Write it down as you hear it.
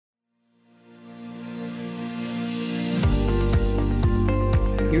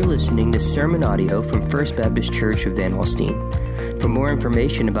listening to sermon audio from First Baptist Church of Van Alstyne. For more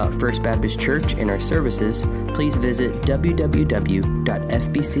information about First Baptist Church and our services, please visit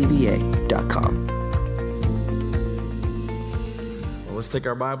www.fbcva.com. Well, let's take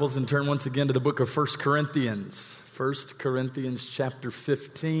our Bibles and turn once again to the book of 1 Corinthians. 1 Corinthians chapter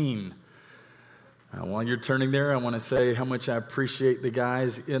 15. While you're turning there, I want to say how much I appreciate the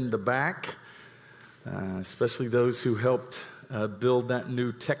guys in the back, especially those who helped build that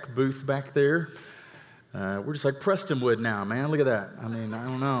new tech booth back there. We're just like Prestonwood now, man. Look at that. I mean, I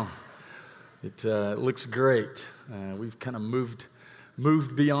don't know. It looks great. We've kind of moved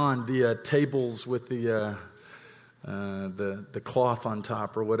beyond the tables with the cloth on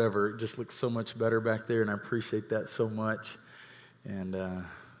top or whatever. It just looks so much better back there, and I appreciate that so much. And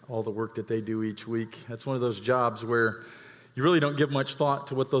all the work that they do each week. That's one of those jobs where you really don't give much thought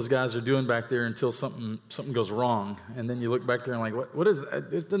to what those guys are doing back there until something goes wrong, and then you look back there and like, what is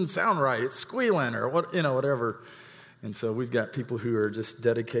that? It doesn't sound right. It's squealing or whatever. And so we've got people who are just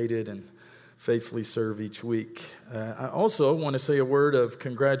dedicated and faithfully serve each week. I also want to say a word of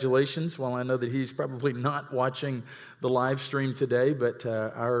congratulations. While I know that he's probably not watching the live stream today, but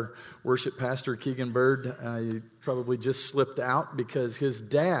our worship pastor, Keegan Bird, he probably just slipped out because his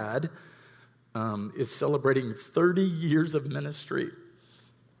dad is celebrating 30 years of ministry.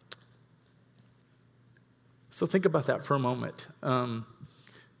 So think about that for a moment. And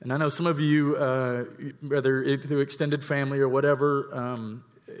I know some of you, whether through extended family or whatever,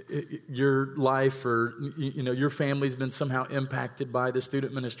 your life or your family's been somehow impacted by the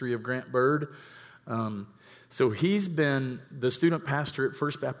student ministry of Grant Bird. So he's been the student pastor at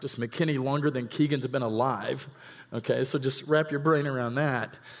First Baptist McKinney longer than Keegan's been alive. Okay, so just wrap your brain around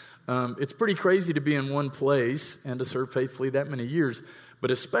that. It's pretty crazy to be in one place and to serve faithfully that many years,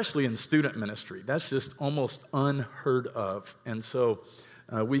 but especially in student ministry. That's just almost unheard of. And so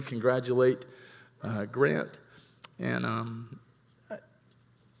we congratulate Grant. And,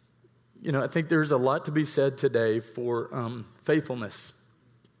 I think there's a lot to be said today for faithfulness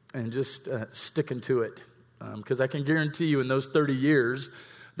and just sticking to it. Because I can guarantee you in those 30 years,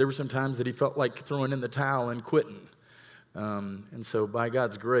 there were some times that he felt like throwing in the towel and quitting. And so by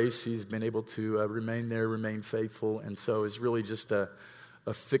God's grace, he's been able to remain there, remain faithful, and so is really just a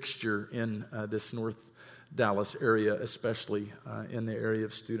fixture in this North Dallas area, especially in the area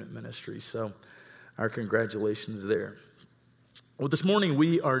of student ministry. So our congratulations there. Well, this morning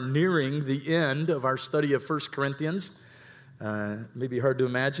we are nearing the end of our study of 1 Corinthians. Maybe hard to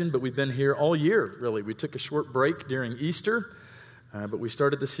imagine, but we've been here all year, really. We took a short break during Easter. But we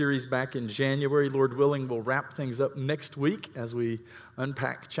started the series back in January. Lord willing, we'll wrap things up next week as we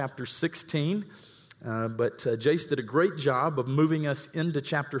unpack chapter 16. But Jace did a great job of moving us into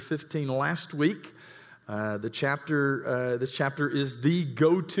chapter 15 last week. This chapter is the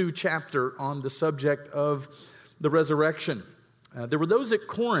go-to chapter on the subject of the resurrection. There were those at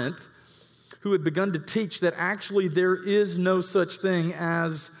Corinth who had begun to teach that actually there is no such thing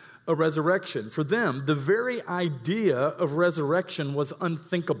as a resurrection. For them, the very idea of resurrection was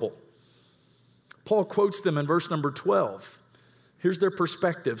unthinkable. Paul quotes them in verse number 12. Here's their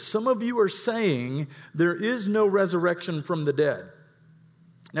perspective. Some of you are saying there is no resurrection from the dead.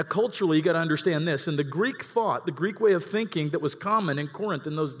 Now, culturally, you got to understand this. In the Greek thought, the Greek way of thinking that was common in Corinth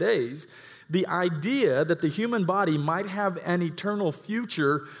in those days, the idea that the human body might have an eternal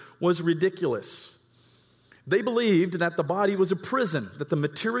future was ridiculous. They believed that the body was a prison, that the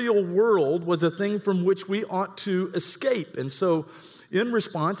material world was a thing from which we ought to escape. And so, in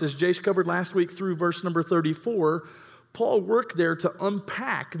response, as Jace covered last week through verse number 34, Paul worked there to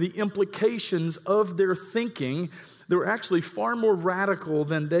unpack the implications of their thinking that were actually far more radical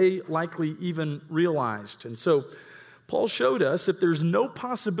than they likely even realized. And so, Paul showed us if there's no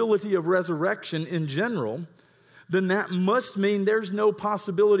possibility of resurrection in general, then that must mean there's no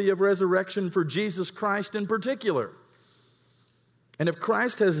possibility of resurrection for Jesus Christ in particular. And if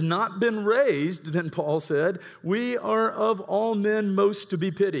Christ has not been raised, then Paul said, we are of all men most to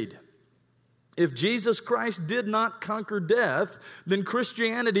be pitied. If Jesus Christ did not conquer death, then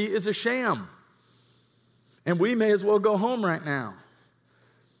Christianity is a sham. And we may as well go home right now.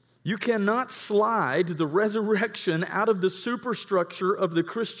 You cannot slide the resurrection out of the superstructure of the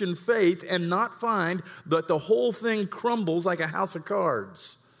Christian faith and not find that the whole thing crumbles like a house of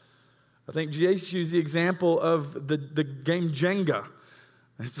cards. I think Jace used the example of the game Jenga.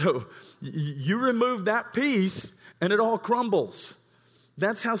 And so you remove that piece and it all crumbles.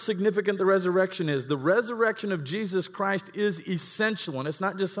 That's how significant the resurrection is. The resurrection of Jesus Christ is essential, and it's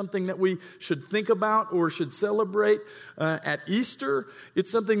not just something that we should think about or should celebrate at Easter. It's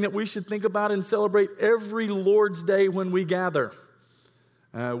something that we should think about and celebrate every Lord's Day when we gather.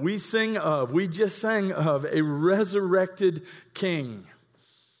 We just sang of a resurrected King.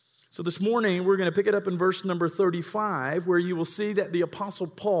 So this morning, we're going to pick it up in verse number 35, where you will see that the Apostle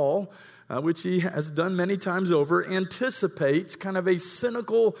Paul, which he has done many times over, anticipates kind of a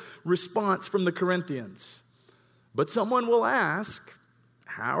cynical response from the Corinthians. But someone will ask,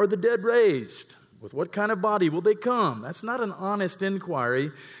 how are the dead raised? With what kind of body will they come? That's not an honest inquiry.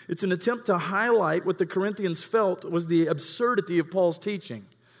 It's an attempt to highlight what the Corinthians felt was the absurdity of Paul's teaching.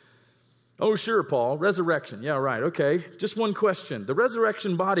 Oh, sure, Paul, resurrection. Yeah, right, okay. Just one question. The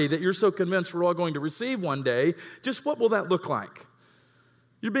resurrection body that you're so convinced we're all going to receive one day, just what will that look like?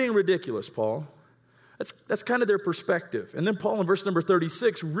 You're being ridiculous, Paul. That's kind of their perspective. And then Paul in verse number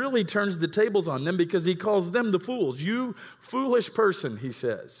 36 really turns the tables on them because he calls them the fools. You foolish person, he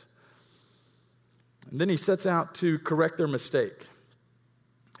says. And then he sets out to correct their mistake.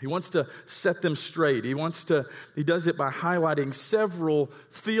 He wants to set them straight. He does it by highlighting several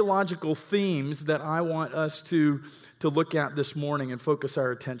theological themes that I want us to look at this morning and focus our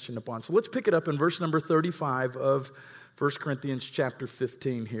attention upon. So let's pick it up in verse number 35 of 1 Corinthians chapter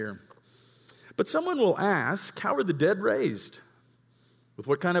 15 here. But someone will ask, how are the dead raised? With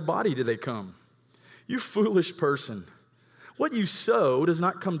what kind of body do they come? You foolish person. What you sow does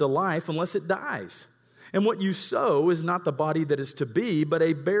not come to life unless it dies. And what you sow is not the body that is to be, but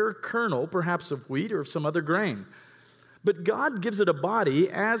a bare kernel, perhaps of wheat or of some other grain. But God gives it a body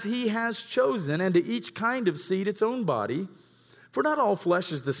as he has chosen, and to each kind of seed its own body. For not all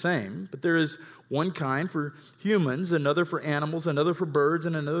flesh is the same, but there is one kind for humans, another for animals, another for birds,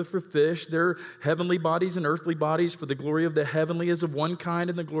 and another for fish. There are heavenly bodies and earthly bodies, for the glory of the heavenly is of one kind,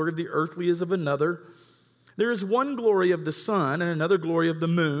 and the glory of the earthly is of another. There is one glory of the sun, and another glory of the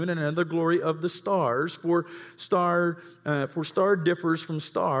moon, and another glory of the stars, for star differs from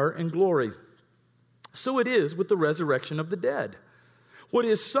star in glory. So it is with the resurrection of the dead. What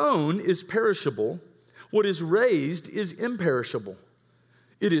is sown is perishable. What is raised is imperishable.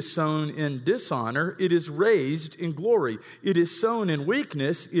 It is sown in dishonor. It is raised in glory. It is sown in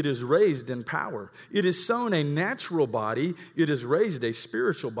weakness. It is raised in power. It is sown a natural body. It is raised a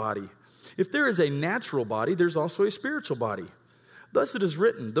spiritual body. If there is a natural body, there's also a spiritual body. Thus it is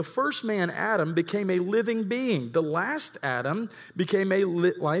written, the first man, Adam, became a living being. The last Adam became a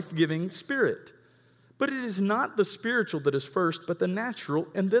life-giving spirit. But it is not the spiritual that is first, but the natural,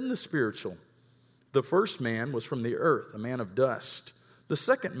 and then the spiritual. The first man was from the earth, a man of dust. The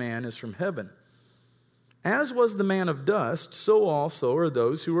second man is from heaven. As was the man of dust, so also are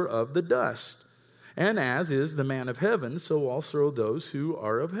those who are of the dust. And as is the man of heaven, so also are those who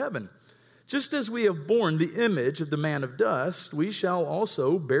are of heaven. Just as we have borne the image of the man of dust, we shall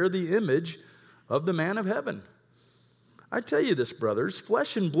also bear the image of the man of heaven. I tell you this, brothers,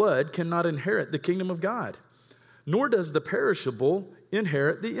 flesh and blood cannot inherit the kingdom of God, nor does the perishable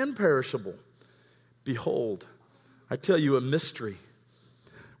inherit the imperishable. Behold, I tell you a mystery.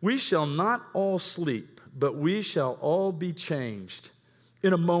 We shall not all sleep, but we shall all be changed.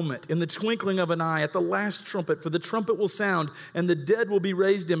 In a moment, in the twinkling of an eye, at the last trumpet, for the trumpet will sound, and the dead will be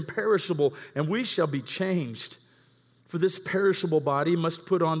raised imperishable, and we shall be changed. For this perishable body must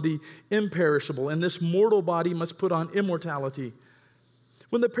put on the imperishable, and this mortal body must put on immortality.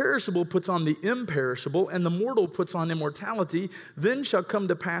 When the perishable puts on the imperishable, and the mortal puts on immortality, then shall come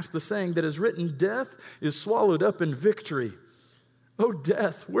to pass the saying that is written, death is swallowed up in victory. O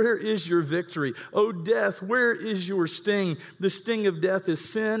death, where is your victory? O death, where is your sting? The sting of death is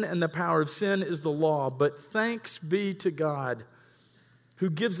sin, and the power of sin is the law. But thanks be to God, who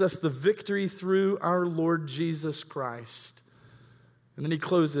gives us the victory through our Lord Jesus Christ. And then he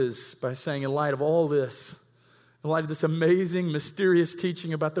closes by saying, in light of all this, in light of this amazing, mysterious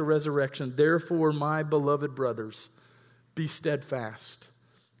teaching about the resurrection, therefore, my beloved brothers, be steadfast,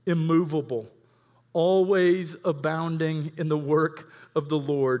 immovable, always abounding in the work of the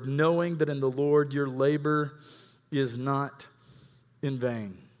Lord, knowing that in the Lord your labor is not in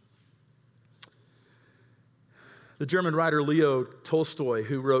vain. The German writer Leo Tolstoy,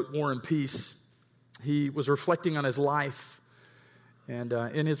 who wrote War and Peace, he was reflecting on his life. And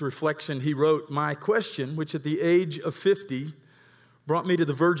in his reflection, he wrote, my question, which at the age of 50 brought me to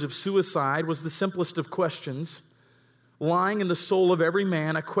the verge of suicide, was the simplest of questions. Lying in the soul of every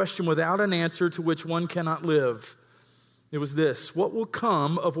man, a question without an answer to which one cannot live. It was this: what will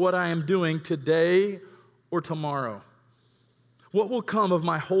come of what I am doing today or tomorrow? What will come of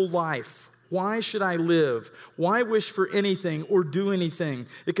my whole life? Why should I live? Why wish for anything or do anything?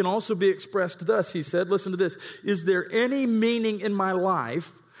 It can also be expressed thus, he said, listen to this: is there any meaning in my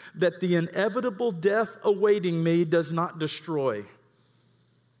life that the inevitable death awaiting me does not destroy?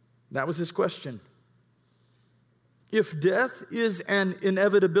 That was his question. If death is an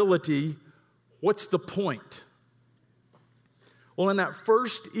inevitability, what's the point? Well, in that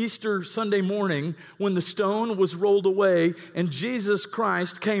first Easter Sunday morning, when the stone was rolled away and Jesus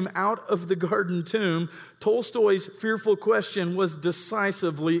Christ came out of the garden tomb, Tolstoy's fearful question was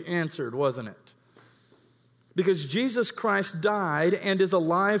decisively answered, wasn't it? Because Jesus Christ died and is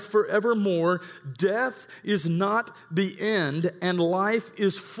alive forevermore, death is not the end, and life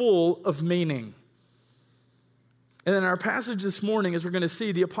is full of meaning. And in our passage this morning, as we're going to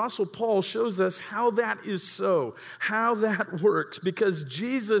see, the Apostle Paul shows us how that is so, how that works. Because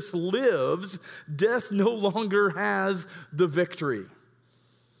Jesus lives, death no longer has the victory.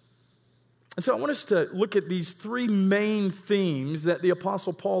 And so I want us to look at these three main themes that the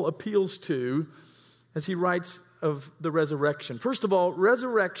Apostle Paul appeals to as he writes of the resurrection. First of all,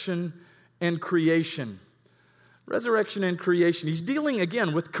 resurrection and creation. Resurrection and creation. He's dealing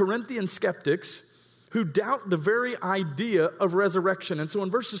again with Corinthian skeptics who doubt the very idea of resurrection. And so in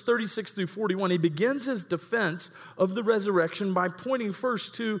verses 36 through 41, he begins his defense of the resurrection by pointing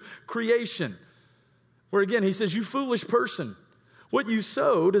first to creation, where again he says, "You foolish person, what you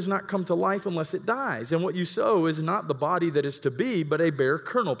sow does not come to life unless it dies. And what you sow is not the body that is to be, but a bare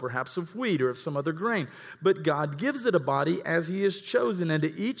kernel, perhaps of wheat or of some other grain. But God gives it a body as he has chosen, and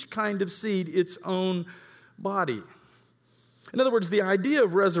to each kind of seed its own body." In other words, the idea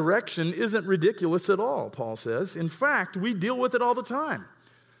of resurrection isn't ridiculous at all, Paul says. In fact, we deal with it all the time.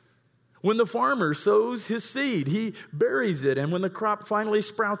 When the farmer sows his seed, he buries it, and when the crop finally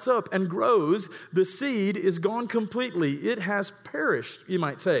sprouts up and grows, the seed is gone completely. It has perished, you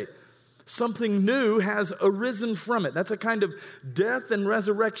might say. Something new has arisen from it. That's a kind of death and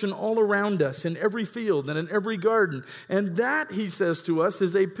resurrection all around us in every field and in every garden. And that, he says to us,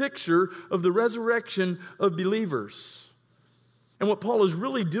 is a picture of the resurrection of believers. And what Paul is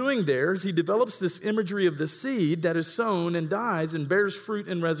really doing there is he develops this imagery of the seed that is sown and dies and bears fruit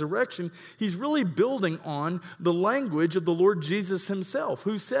in resurrection. He's really building on the language of the Lord Jesus himself,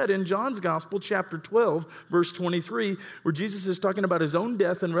 who said in John's Gospel, chapter 12, verse 23, where Jesus is talking about his own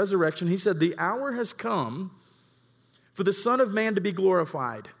death and resurrection, he said, "The hour has come for the Son of Man to be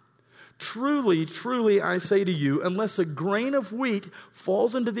glorified. Truly, truly, I say to you, unless a grain of wheat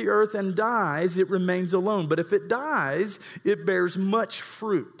falls into the earth and dies, it remains alone. But if it dies, it bears much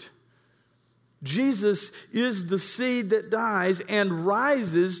fruit." Jesus is the seed that dies and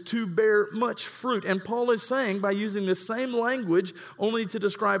rises to bear much fruit. And Paul is saying, by using the same language only to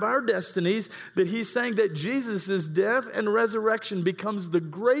describe our destinies, that he's saying that Jesus' death and resurrection becomes the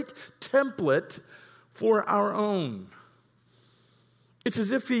great template for our own. It's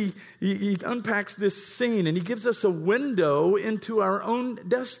as if he unpacks this scene and he gives us a window into our own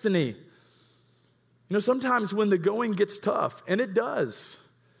destiny. You know, sometimes when the going gets tough, and it does,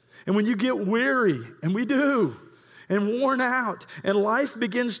 and when you get weary, and we do, and worn out, and life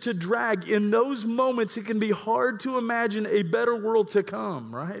begins to drag, in those moments it can be hard to imagine a better world to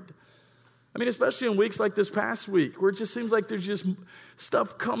come, right? I mean, especially in weeks like this past week, where it just seems like there's just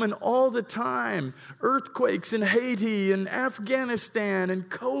stuff coming all the time. Earthquakes in Haiti and Afghanistan and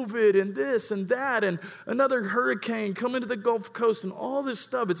COVID and this and that and another hurricane coming to the Gulf Coast and all this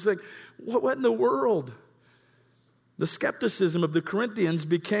stuff. It's like, what in the world? The skepticism of the Corinthians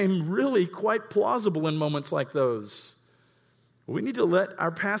became really quite plausible in moments like those. We need to let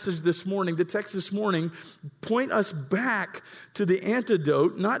our passage this morning, the text this morning, point us back to the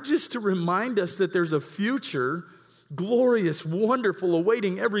antidote, not just to remind us that there's a future, glorious, wonderful,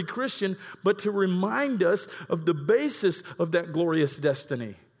 awaiting every Christian, but to remind us of the basis of that glorious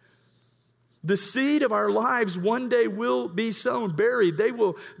destiny. The seed of our lives one day will be sown, buried. They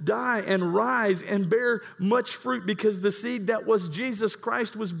will die and rise and bear much fruit because the seed that was Jesus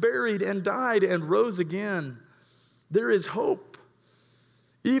Christ was buried and died and rose again. There is hope.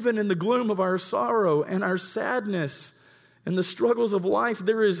 Even in the gloom of our sorrow and our sadness and the struggles of life,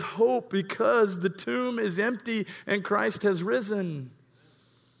 there is hope because the tomb is empty and Christ has risen.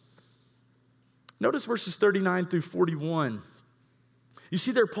 Notice verses 39 through 41. You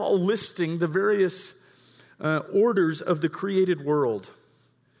see there Paul listing the various orders of the created world.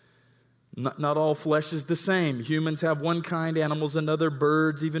 Not all flesh is the same. Humans have one kind, animals another,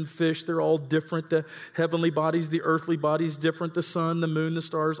 birds, even fish, they're all different. The heavenly bodies, the earthly bodies different. The sun, the moon, the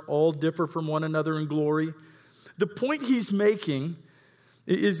stars all differ from one another in glory. The point he's making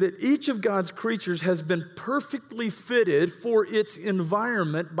is that each of God's creatures has been perfectly fitted for its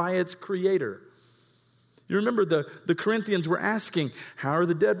environment by its creator. You remember the Corinthians were asking, how are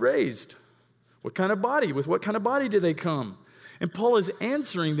the dead raised? What kind of body? With what kind of body do they come? And Paul is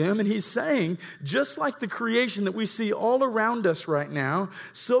answering them, and he's saying, just like the creation that we see all around us right now,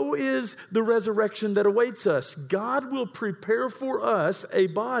 so is the resurrection that awaits us. God will prepare for us a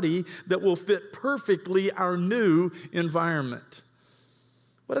body that will fit perfectly our new environment.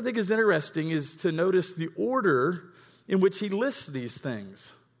 What I think is interesting is to notice the order in which he lists these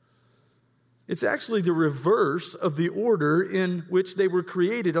things. It's actually the reverse of the order in which they were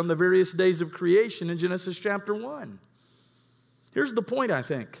created on the various days of creation in Genesis chapter 1. Here's the point, I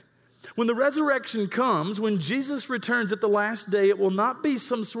think. When the resurrection comes, when Jesus returns at the last day, it will not be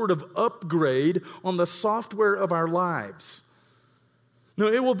some sort of upgrade on the software of our lives. No,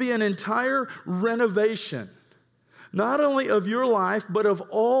 it will be an entire renovation, not only of your life, but of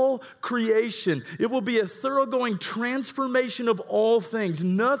all creation. It will be a thoroughgoing transformation of all things.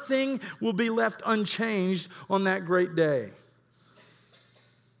 Nothing will be left unchanged on that great day.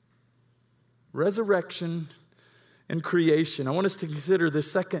 Resurrection and creation. I want us to consider the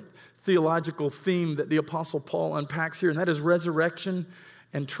second theological theme that the Apostle Paul unpacks here, and that is resurrection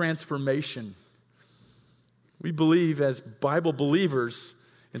and transformation. We believe as Bible believers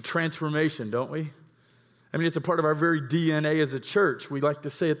in transformation, don't we? I mean, it's a part of our very DNA as a church. We like to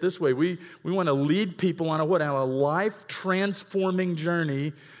say it this way. We want to lead people on a life-transforming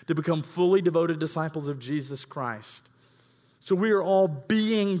journey to become fully devoted disciples of Jesus Christ. So we are all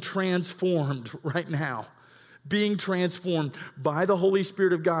being transformed right now. Being transformed by the Holy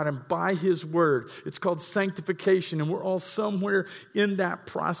Spirit of God and by His Word. It's called sanctification, and we're all somewhere in that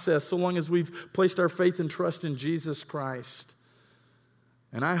process so long as we've placed our faith and trust in Jesus Christ.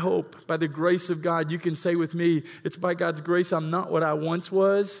 And I hope by the grace of God you can say with me, it's by God's grace I'm not what I once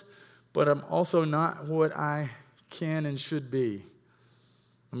was, but I'm also not what I can and should be.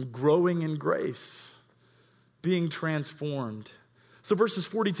 I'm growing in grace, being transformed. So verses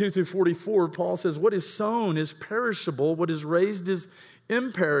 42 through 44, Paul says, what is sown is perishable, what is raised is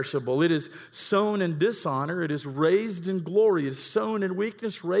imperishable. It is sown in dishonor, it is raised in glory. It is sown in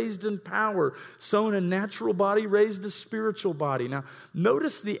weakness, raised in power. Sown a natural body, raised a spiritual body. Now,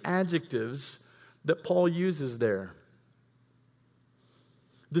 notice the adjectives that Paul uses there.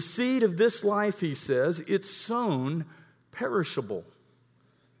 The seed of this life, he says, it's sown perishable,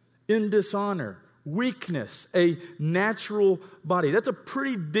 in dishonor. Weakness, a natural body. That's a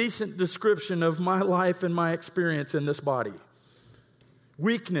pretty decent description of my life and my experience in this body.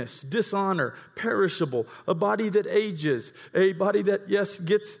 Weakness, dishonor, perishable, a body that ages, a body that, yes,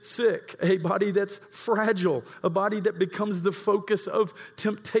 gets sick, a body that's fragile, a body that becomes the focus of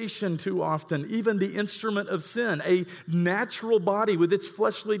temptation too often, even the instrument of sin, a natural body with its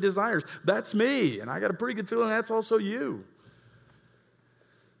fleshly desires. That's me, and I got a pretty good feeling that's also you.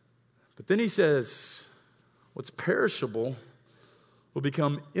 But then he says, what's perishable will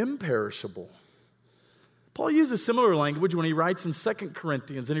become imperishable. Paul uses similar language when he writes in 2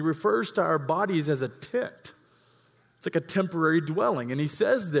 Corinthians, and he refers to our bodies as a tent. It's like a temporary dwelling. And he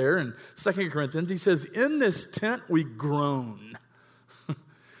says there in 2 Corinthians, he says, in this tent we groan.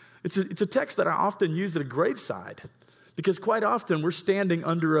 It's a text that I often use at a graveside, because quite often we're standing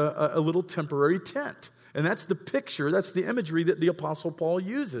under a little temporary tent. And that's the picture, that's the imagery that the Apostle Paul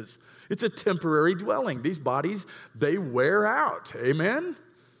uses. It's a temporary dwelling. These bodies, they wear out. Amen?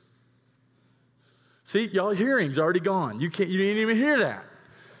 See, y'all hearing's already gone. You didn't even hear that.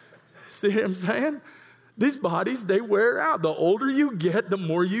 See what I'm saying? These bodies, they wear out. The older you get, the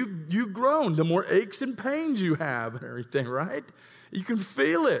more you groan, the more aches and pains you have and everything, right? You can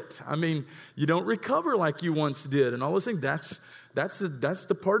feel it. I mean, you don't recover like you once did and all those things. That's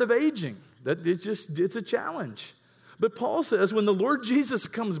the part of aging. It's a challenge. But Paul says when the Lord Jesus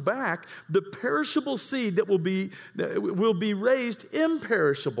comes back, the perishable seed that will be raised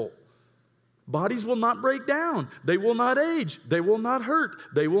imperishable. Bodies will not break down. They will not age. They will not hurt.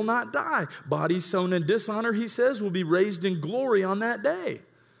 They will not die. Bodies sown in dishonor, he says, will be raised in glory on that day.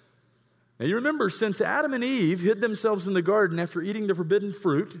 Now you remember, since Adam and Eve hid themselves in the garden after eating the forbidden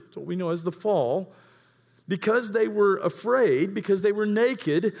fruit, it's what we know as the fall, because they were afraid, because they were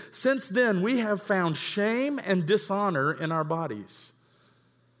naked, since then we have found shame and dishonor in our bodies.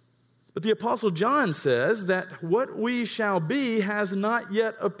 But the Apostle John says that what we shall be has not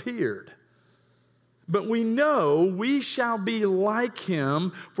yet appeared. But we know we shall be like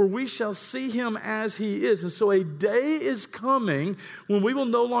him, for we shall see him as he is. And so a day is coming when we will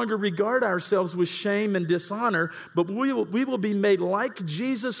no longer regard ourselves with shame and dishonor, but we will be made like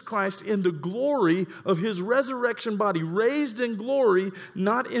Jesus Christ in the glory of his resurrection body, raised in glory,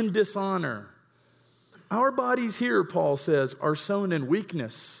 not in dishonor. Our bodies here, Paul says, are sown in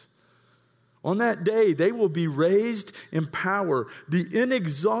weakness. On that day, they will be raised in power. The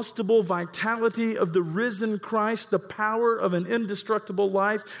inexhaustible vitality of the risen Christ, the power of an indestructible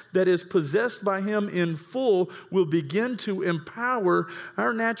life that is possessed by him in full, will begin to empower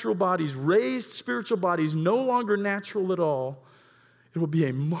our natural bodies, raised spiritual bodies, no longer natural at all. It will be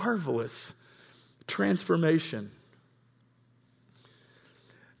a marvelous transformation.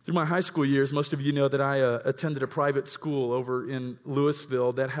 Through my high school years, most of you know that I attended a private school over in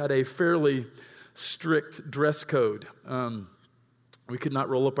Louisville that had a fairly strict dress code. We could not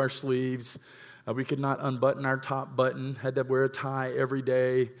roll up our sleeves. We could not unbutton our top button. Had to wear a tie every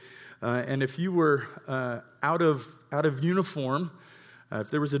day. And if you were out of uniform, if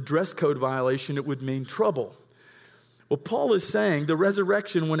there was a dress code violation, it would mean trouble. Well, Paul is saying the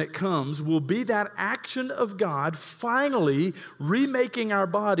resurrection, when it comes, will be that action of God finally remaking our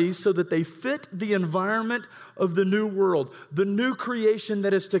bodies so that they fit the environment of the new world, the new creation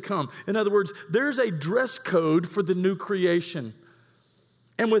that is to come. In other words, there's a dress code for the new creation.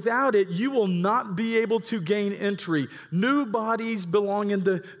 And without it, you will not be able to gain entry. New bodies belong in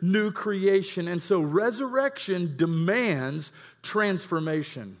the new creation. And so resurrection demands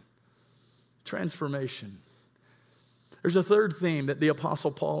transformation. Transformation. There's a third theme that the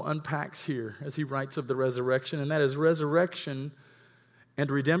Apostle Paul unpacks here as he writes of the resurrection, and that is resurrection and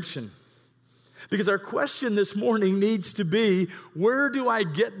redemption. Because our question this morning needs to be, where do I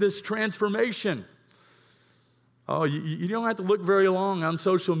get this transformation? Oh, you don't have to look very long on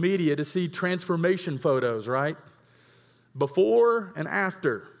social media to see transformation photos, right? Before and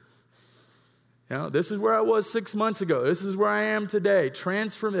after. You know, this is where I was 6 months ago. This is where I am today.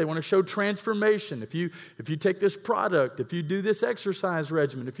 They want to show transformation. If you take this product, if you do this exercise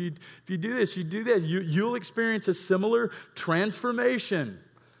regimen, if you do this, you do that, you'll experience a similar transformation.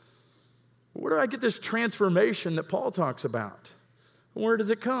 Where do I get this transformation that Paul talks about? Where does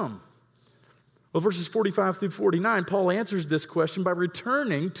it come? Well, verses 45 through 49, Paul answers this question by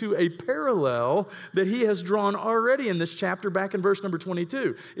returning to a parallel that he has drawn already in this chapter back in verse number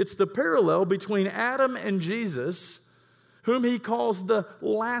 22. It's the parallel between Adam and Jesus, whom he calls the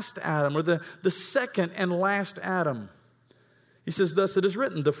last Adam, or the second and last Adam. He says, thus it is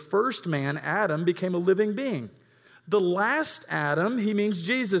written, the first man, Adam, became a living being. The last Adam, he means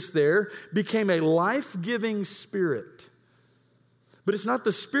Jesus there, became a life-giving spirit. But it's not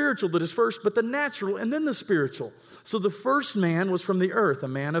the spiritual that is first, but the natural and then the spiritual. So the first man was from the earth, a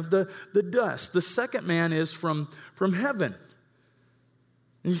man of the dust. The second man is from heaven.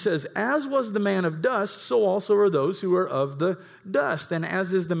 And he says, as was the man of dust, so also are those who are of the dust. And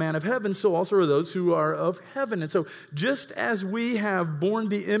as is the man of heaven, so also are those who are of heaven. And so just as we have borne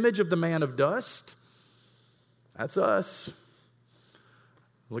the image of the man of dust, that's us.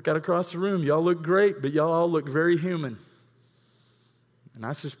 Look out across the room. Y'all look great, but y'all all look very human. And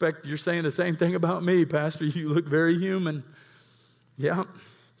I suspect you're saying the same thing about me, Pastor. You look very human. Yeah.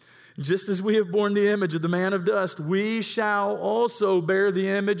 Just as we have borne the image of the man of dust, we shall also bear the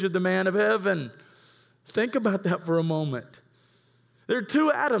image of the man of heaven. Think about that for a moment. There are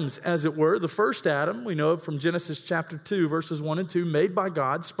two Adams, as it were. The first Adam, we know from Genesis chapter 2, verses 1 and 2, made by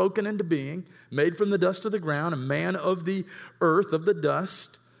God, spoken into being, made from the dust of the ground, a man of the earth, of the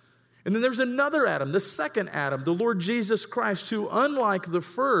dust. And then there's another Adam, the second Adam, the Lord Jesus Christ, who, unlike the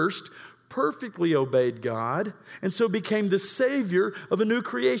first, perfectly obeyed God and so became the Savior of a new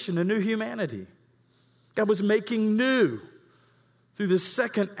creation, a new humanity. God was making new through the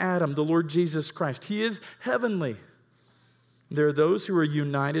second Adam, the Lord Jesus Christ. He is heavenly. There are those who are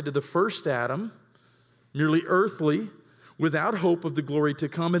united to the first Adam, merely earthly, without hope of the glory to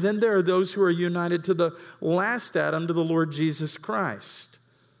come. And then there are those who are united to the last Adam, to the Lord Jesus Christ.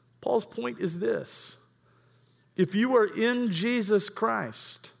 Paul's point is this: if you are in Jesus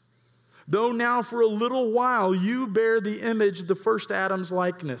Christ, though now for a little while you bear the image of the first Adam's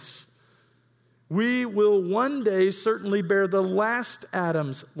likeness, we will one day certainly bear the last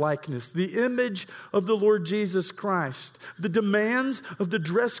Adam's likeness, the image of the Lord Jesus Christ. The demands of the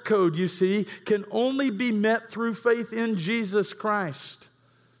dress code, you see, can only be met through faith in Jesus Christ.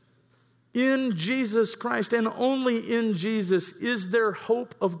 In Jesus Christ, and only in Jesus, is there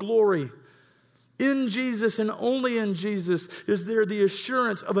hope of glory. In Jesus and only in Jesus is there the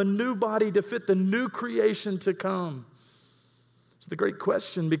assurance of a new body to fit the new creation to come. So the great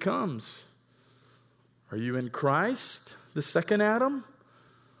question becomes, are you in Christ, the second Adam?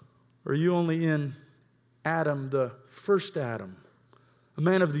 Or are you only in Adam, the first Adam, a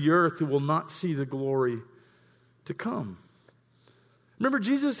man of the earth who will not see the glory to come? Remember,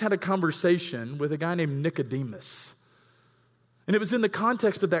 Jesus had a conversation with a guy named Nicodemus. And it was in the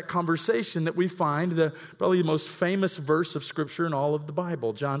context of that conversation that we find probably the most famous verse of Scripture in all of the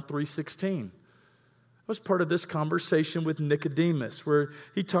Bible, John 3:16. It was part of this conversation with Nicodemus, where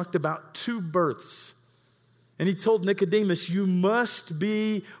he talked about two births. And he told Nicodemus, you must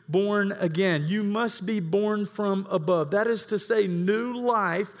be born again. You must be born from above. That is to say, new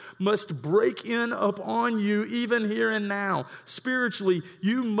life must break in upon you even here and now. Spiritually,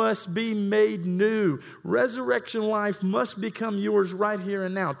 you must be made new. Resurrection life must become yours right here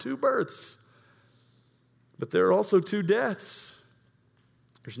and now. Two births. But there are also two deaths.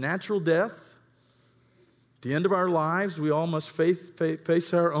 There's natural death. At the end of our lives, we all must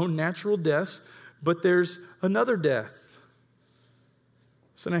face our own natural deaths. But there's another death.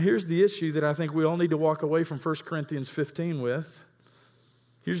 So now here's the issue that I think we all need to walk away from 1 Corinthians 15 with.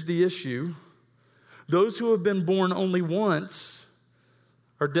 Here's the issue. Those who have been born only once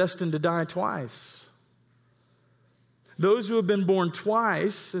are destined to die twice. Those who have been born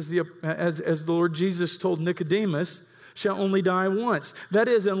twice, as the Lord Jesus told Nicodemus, shall only die once. That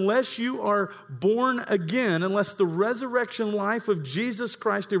is, unless you are born again, unless the resurrection life of Jesus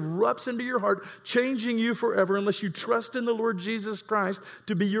Christ erupts into your heart, changing you forever, unless you trust in the Lord Jesus Christ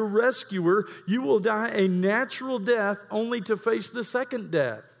to be your rescuer, you will die a natural death only to face the second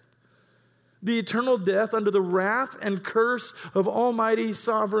death. The eternal death under the wrath and curse of Almighty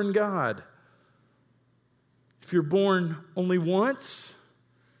Sovereign God. If you're born only once,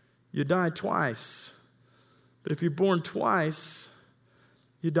 you die twice. But if you're born twice,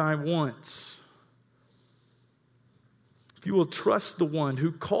 you die once. If you will trust the one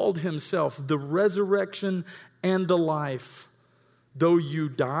who called himself the resurrection and the life, though you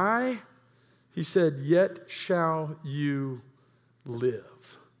die, he said, yet shall you live.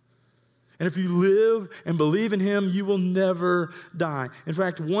 And if you live and believe in him, you will never die. In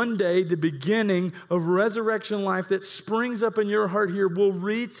fact, one day, the beginning of resurrection life that springs up in your heart here will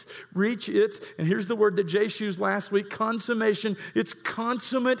reach its, and here's the word that Jace used last week, consummation, its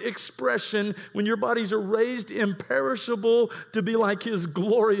consummate expression when your bodies are raised imperishable to be like his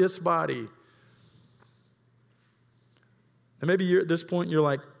glorious body. And maybe you're at this point and you're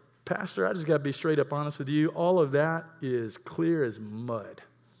like, Pastor, I just got to be straight up honest with you. All of that is clear as mud.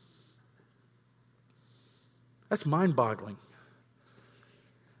 That's mind-boggling.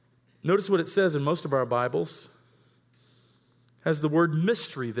 Notice what it says in most of our Bibles. It has the word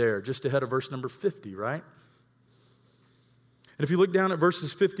mystery there, just ahead of verse number 50, right? And if you look down at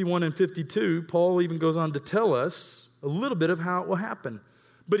verses 51 and 52, Paul even goes on to tell us a little bit of how it will happen.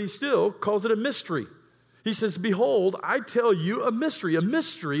 But he still calls it a mystery. He says, behold, I tell you a mystery. A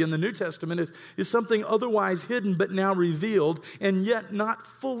mystery in the New Testament is something otherwise hidden but now revealed and yet not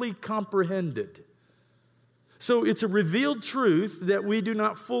fully comprehended. So it's a revealed truth that we do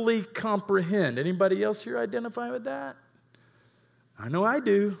not fully comprehend. Anybody else here identify with that? I know I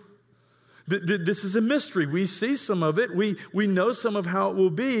do. This is a mystery. We see some of it. We know some of how it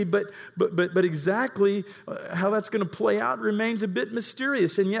will be, but exactly how that's going to play out remains a bit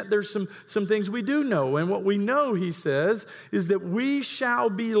mysterious. And yet there's some things we do know. And what we know, he says, is that we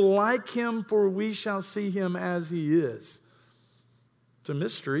shall be like him, for we shall see him as he is. It's a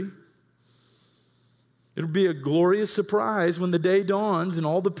mystery. It'll be a glorious surprise when the day dawns and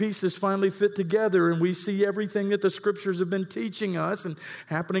all the pieces finally fit together and we see everything that the Scriptures have been teaching us and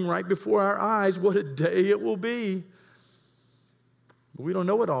happening right before our eyes. What a day it will be. But we don't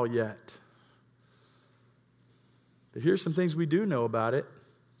know it all yet. But here's some things we do know about it.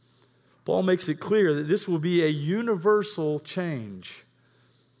 Paul makes it clear that this will be a universal change.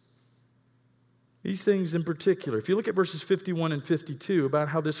 These things in particular, if you look at verses 51 and 52 about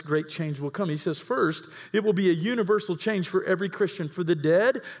how this great change will come, he says, first, it will be a universal change for every Christian, for the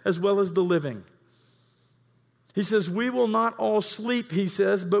dead as well as the living. He says, we will not all sleep, he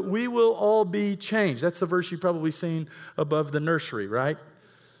says, but we will all be changed. That's the verse you've probably seen above the nursery, right?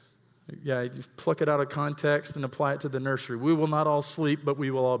 Yeah, you pluck it out of context and apply it to the nursery. We will not all sleep, but we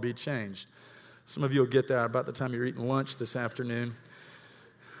will all be changed. Some of you will get that about the time you're eating lunch this afternoon.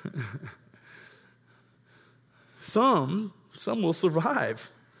 Some will survive.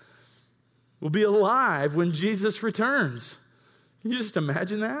 Will be alive when Jesus returns. Can you just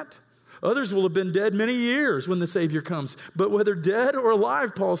imagine that? Others will have been dead many years when the Savior comes. But whether dead or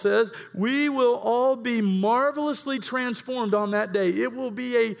alive, Paul says, we will all be marvelously transformed on that day. It will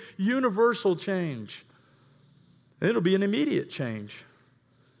be a universal change. It'll be an immediate change.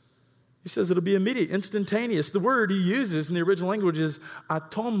 He says it'll be immediate, instantaneous. The word he uses in the original language is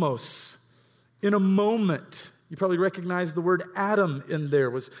atomos, in a moment. You probably recognize the word atom in there.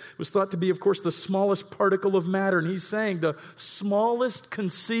 Was thought to be, of course, the smallest particle of matter. And he's saying the smallest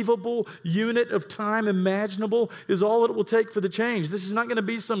conceivable unit of time imaginable is all it will take for the change. This is not going to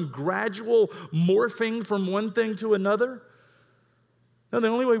be some gradual morphing from one thing to another. No, the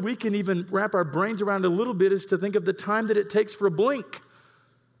only way we can even wrap our brains around it a little bit is to think of the time that it takes for a blink.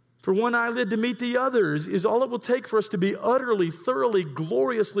 For one eyelid to meet the others is all it will take for us to be utterly, thoroughly,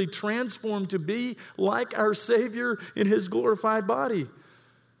 gloriously transformed to be like our Savior in His glorified body.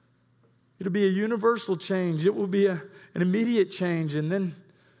 It'll be a universal change. It will be an immediate change, and then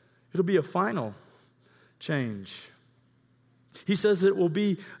it'll be a final change. He says it will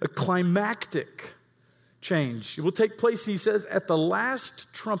be a climactic change. It will take place, he says, at the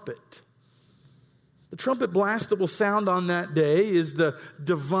last trumpet. The trumpet blast that will sound on that day is the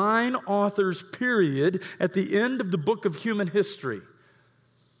divine author's period at the end of the book of human history.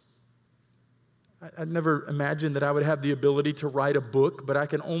 I'd never imagined that I would have the ability to write a book, but I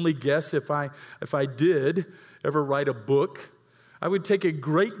can only guess if I did ever write a book, I would take a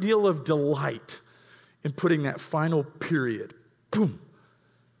great deal of delight in putting that final period. Boom.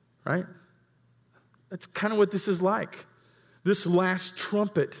 Right? That's kind of what this is like. This last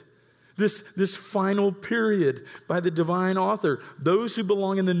trumpet. This final period by the divine author. Those who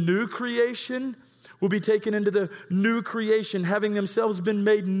belong in the new creation will be taken into the new creation, having themselves been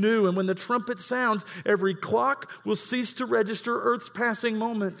made new. And when the trumpet sounds, every clock will cease to register Earth's passing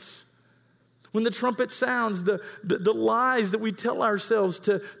moments. When the trumpet sounds, the lies that we tell ourselves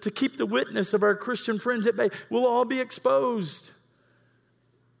to keep the witness of our Christian friends at bay will all be exposed.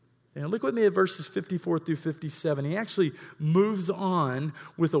 And look with me at verses 54 through 57. He actually moves on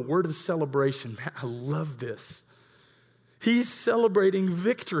with a word of celebration. Man, I love this. He's celebrating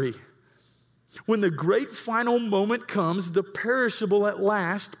victory. When the great final moment comes, the perishable at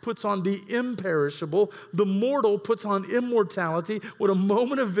last puts on the imperishable. The mortal puts on immortality. What a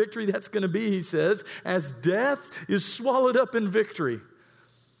moment of victory that's going to be, he says, as death is swallowed up in victory.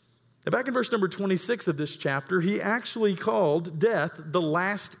 Now, back in verse number 26 of this chapter, he actually called death the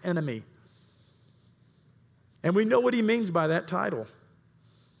last enemy. And we know what he means by that title.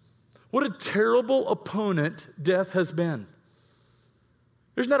 What a terrible opponent death has been.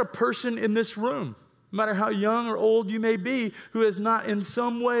 There's not a person in this room, no matter how young or old you may be, who has not in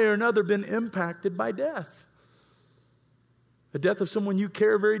some way or another been impacted by death. The death of someone you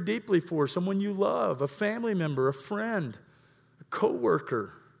care very deeply for, someone you love, a family member, a friend, a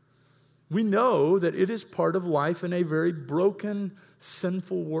coworker. We know that it is part of life in a very broken,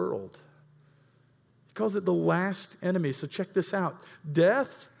 sinful world. He calls it the last enemy. So check this out.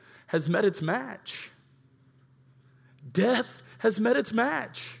 Death has met its match. Death has met its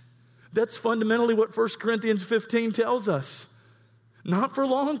match. That's fundamentally what 1 Corinthians 15 tells us. Not for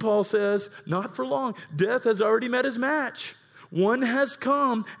long, Paul says. Not for long. Death has already met his match. One has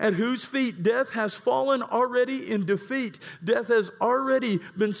come at whose feet death has fallen already in defeat. Death has already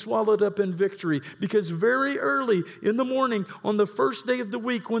been swallowed up in victory. Because very early in the morning, on the first day of the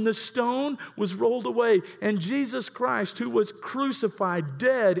week, when the stone was rolled away, and Jesus Christ, who was crucified,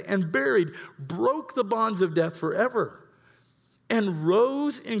 dead, and buried, broke the bonds of death forever and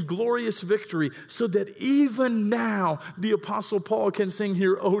rose in glorious victory, so that even now the Apostle Paul can sing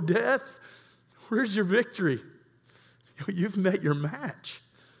here, "O death, where's your victory? You've met your match."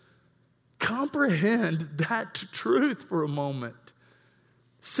 Comprehend that truth for a moment.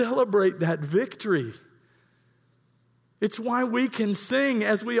 Celebrate that victory. It's why we can sing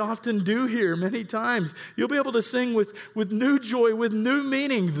as we often do here many times. You'll be able to sing with new joy, with new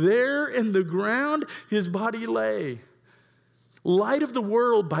meaning. There in the ground his body lay, light of the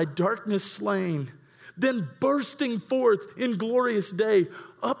world by darkness slain, then bursting forth in glorious day,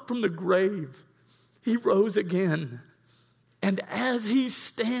 up from the grave, he rose again. And as he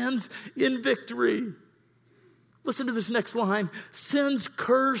stands in victory, listen to this next line, sin's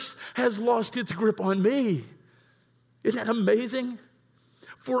curse has lost its grip on me. Isn't that amazing?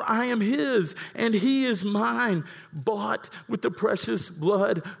 For I am his and he is mine, bought with the precious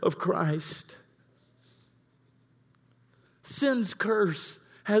blood of Christ. Sin's curse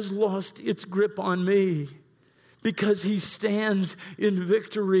has lost its grip on me because he stands in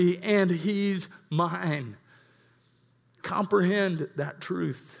victory and he's mine. Comprehend that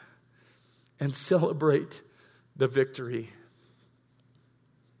truth and celebrate the victory.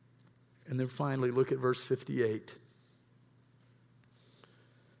 And then finally, look at verse 58.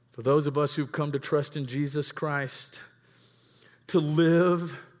 For those of us who've come to trust in Jesus Christ, to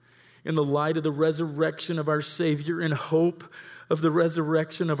live in the light of the resurrection of our Savior, in hope of the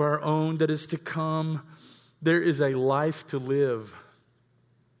resurrection of our own that is to come, there is a life to live.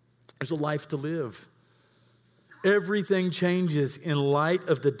 There's a life to live. Everything changes in light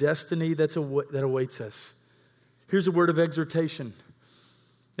of the destiny that awaits us. Here's a word of exhortation.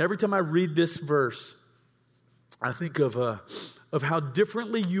 Every time I read this verse, I think of how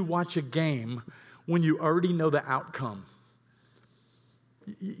differently you watch a game when you already know the outcome.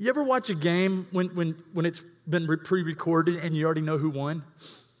 You ever watch a game when it's been pre-recorded and you already know who won?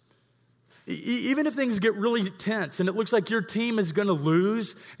 Even if things get really tense and it looks like your team is going to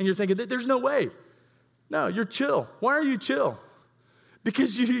lose and you're thinking, there's no way. No, you're chill. Why are you chill?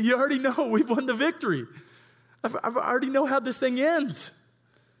 Because you already know we've won the victory. I already know how this thing ends.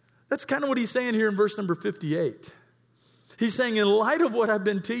 That's kind of what he's saying here in verse number 58. He's saying, in light of what I've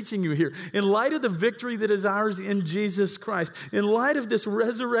been teaching you here, in light of the victory that is ours in Jesus Christ, in light of this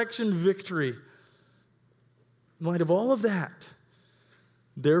resurrection victory, in light of all of that,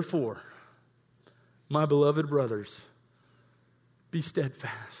 therefore, my beloved brothers, be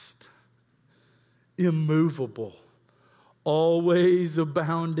steadfast, immovable, always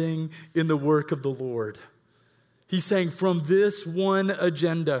abounding in the work of the Lord. He's saying from this one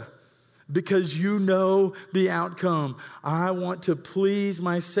agenda, because you know the outcome, I want to please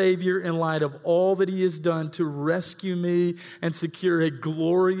my Savior in light of all that He has done to rescue me and secure a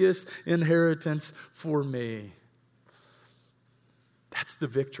glorious inheritance for me. That's the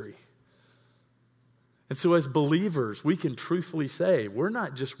victory. And so as believers, we can truthfully say, we're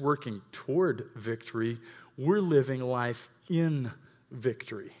not just working toward victory, we're living life in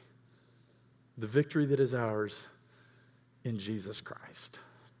victory. The victory that is ours in Jesus Christ.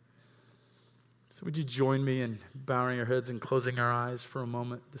 So would you join me in bowing our heads and closing our eyes for a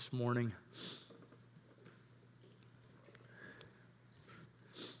moment this morning?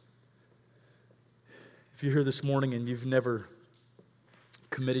 If you're here this morning and you've never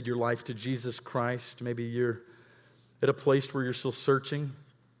committed your life to Jesus Christ, maybe you're at a place where you're still searching,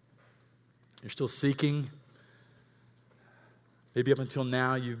 you're still seeking. Maybe up until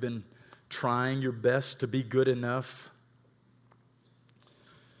now you've been trying your best to be good enough.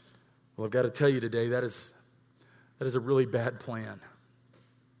 Well, I've got to tell you today, that is a really bad plan.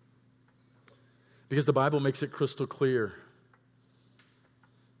 Because the Bible makes it crystal clear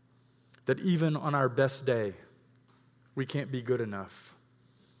that even on our best day, we can't be good enough.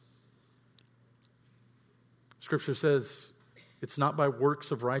 Scripture says, it's not by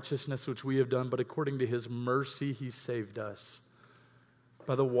works of righteousness which we have done, but according to His mercy, He saved us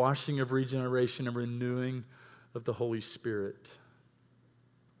by the washing of regeneration and renewing of the Holy Spirit.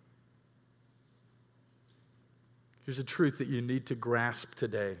 Here's a truth that you need to grasp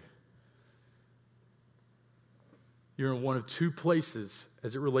today. You're in one of two places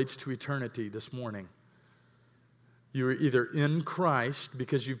as it relates to eternity this morning. You are either in Christ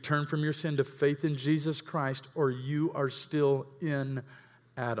because you've turned from your sin to faith in Jesus Christ, or you are still in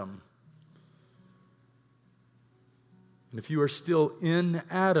Adam. And if you are still in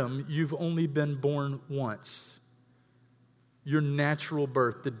Adam, you've only been born once. Your natural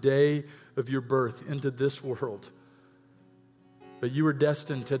birth, the day of your birth into this world. But you were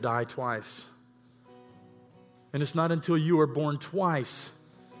destined to die twice. And it's not until you are born twice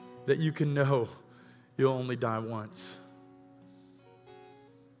that you can know you'll only die once.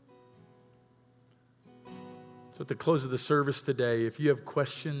 So at the close of the service today, if you have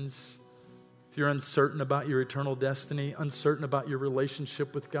questions, if you're uncertain about your eternal destiny, uncertain about your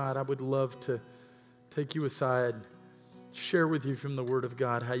relationship with God, I would love to take you aside, share with you from the Word of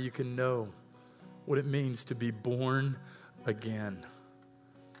God how you can know what it means to be born again.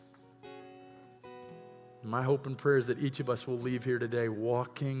 My hope and prayer is that each of us will leave here today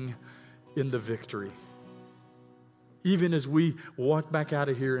walking in the victory. Even as we walk back out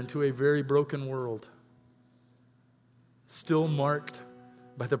of here into a very broken world, still marked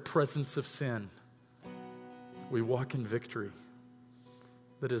by the presence of sin, we walk in victory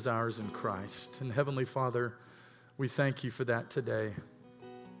that is ours in Christ. And Heavenly Father, we thank you for that today.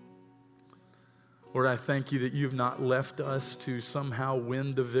 Lord, I thank you that you've not left us to somehow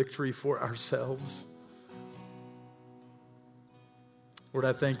win the victory for ourselves. Lord,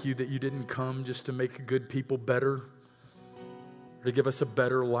 I thank you that you didn't come just to make good people better, or to give us a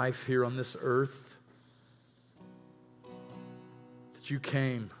better life here on this earth. That you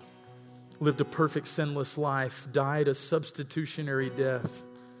came, lived a perfect sinless life, died a substitutionary death,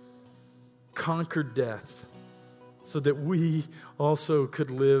 conquered death, so that we also could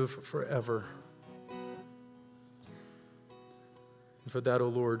live forever. And for that, O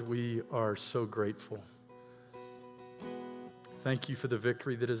Lord, we are so grateful. Thank you for the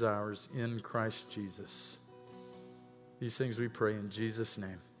victory that is ours in Christ Jesus. These things we pray in Jesus'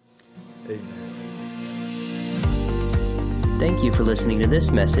 name. Amen. Thank you for listening to this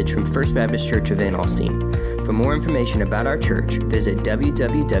message from First Baptist Church of Van Alstyne. For more information about our church, visit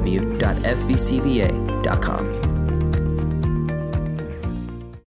www.fbcva.com.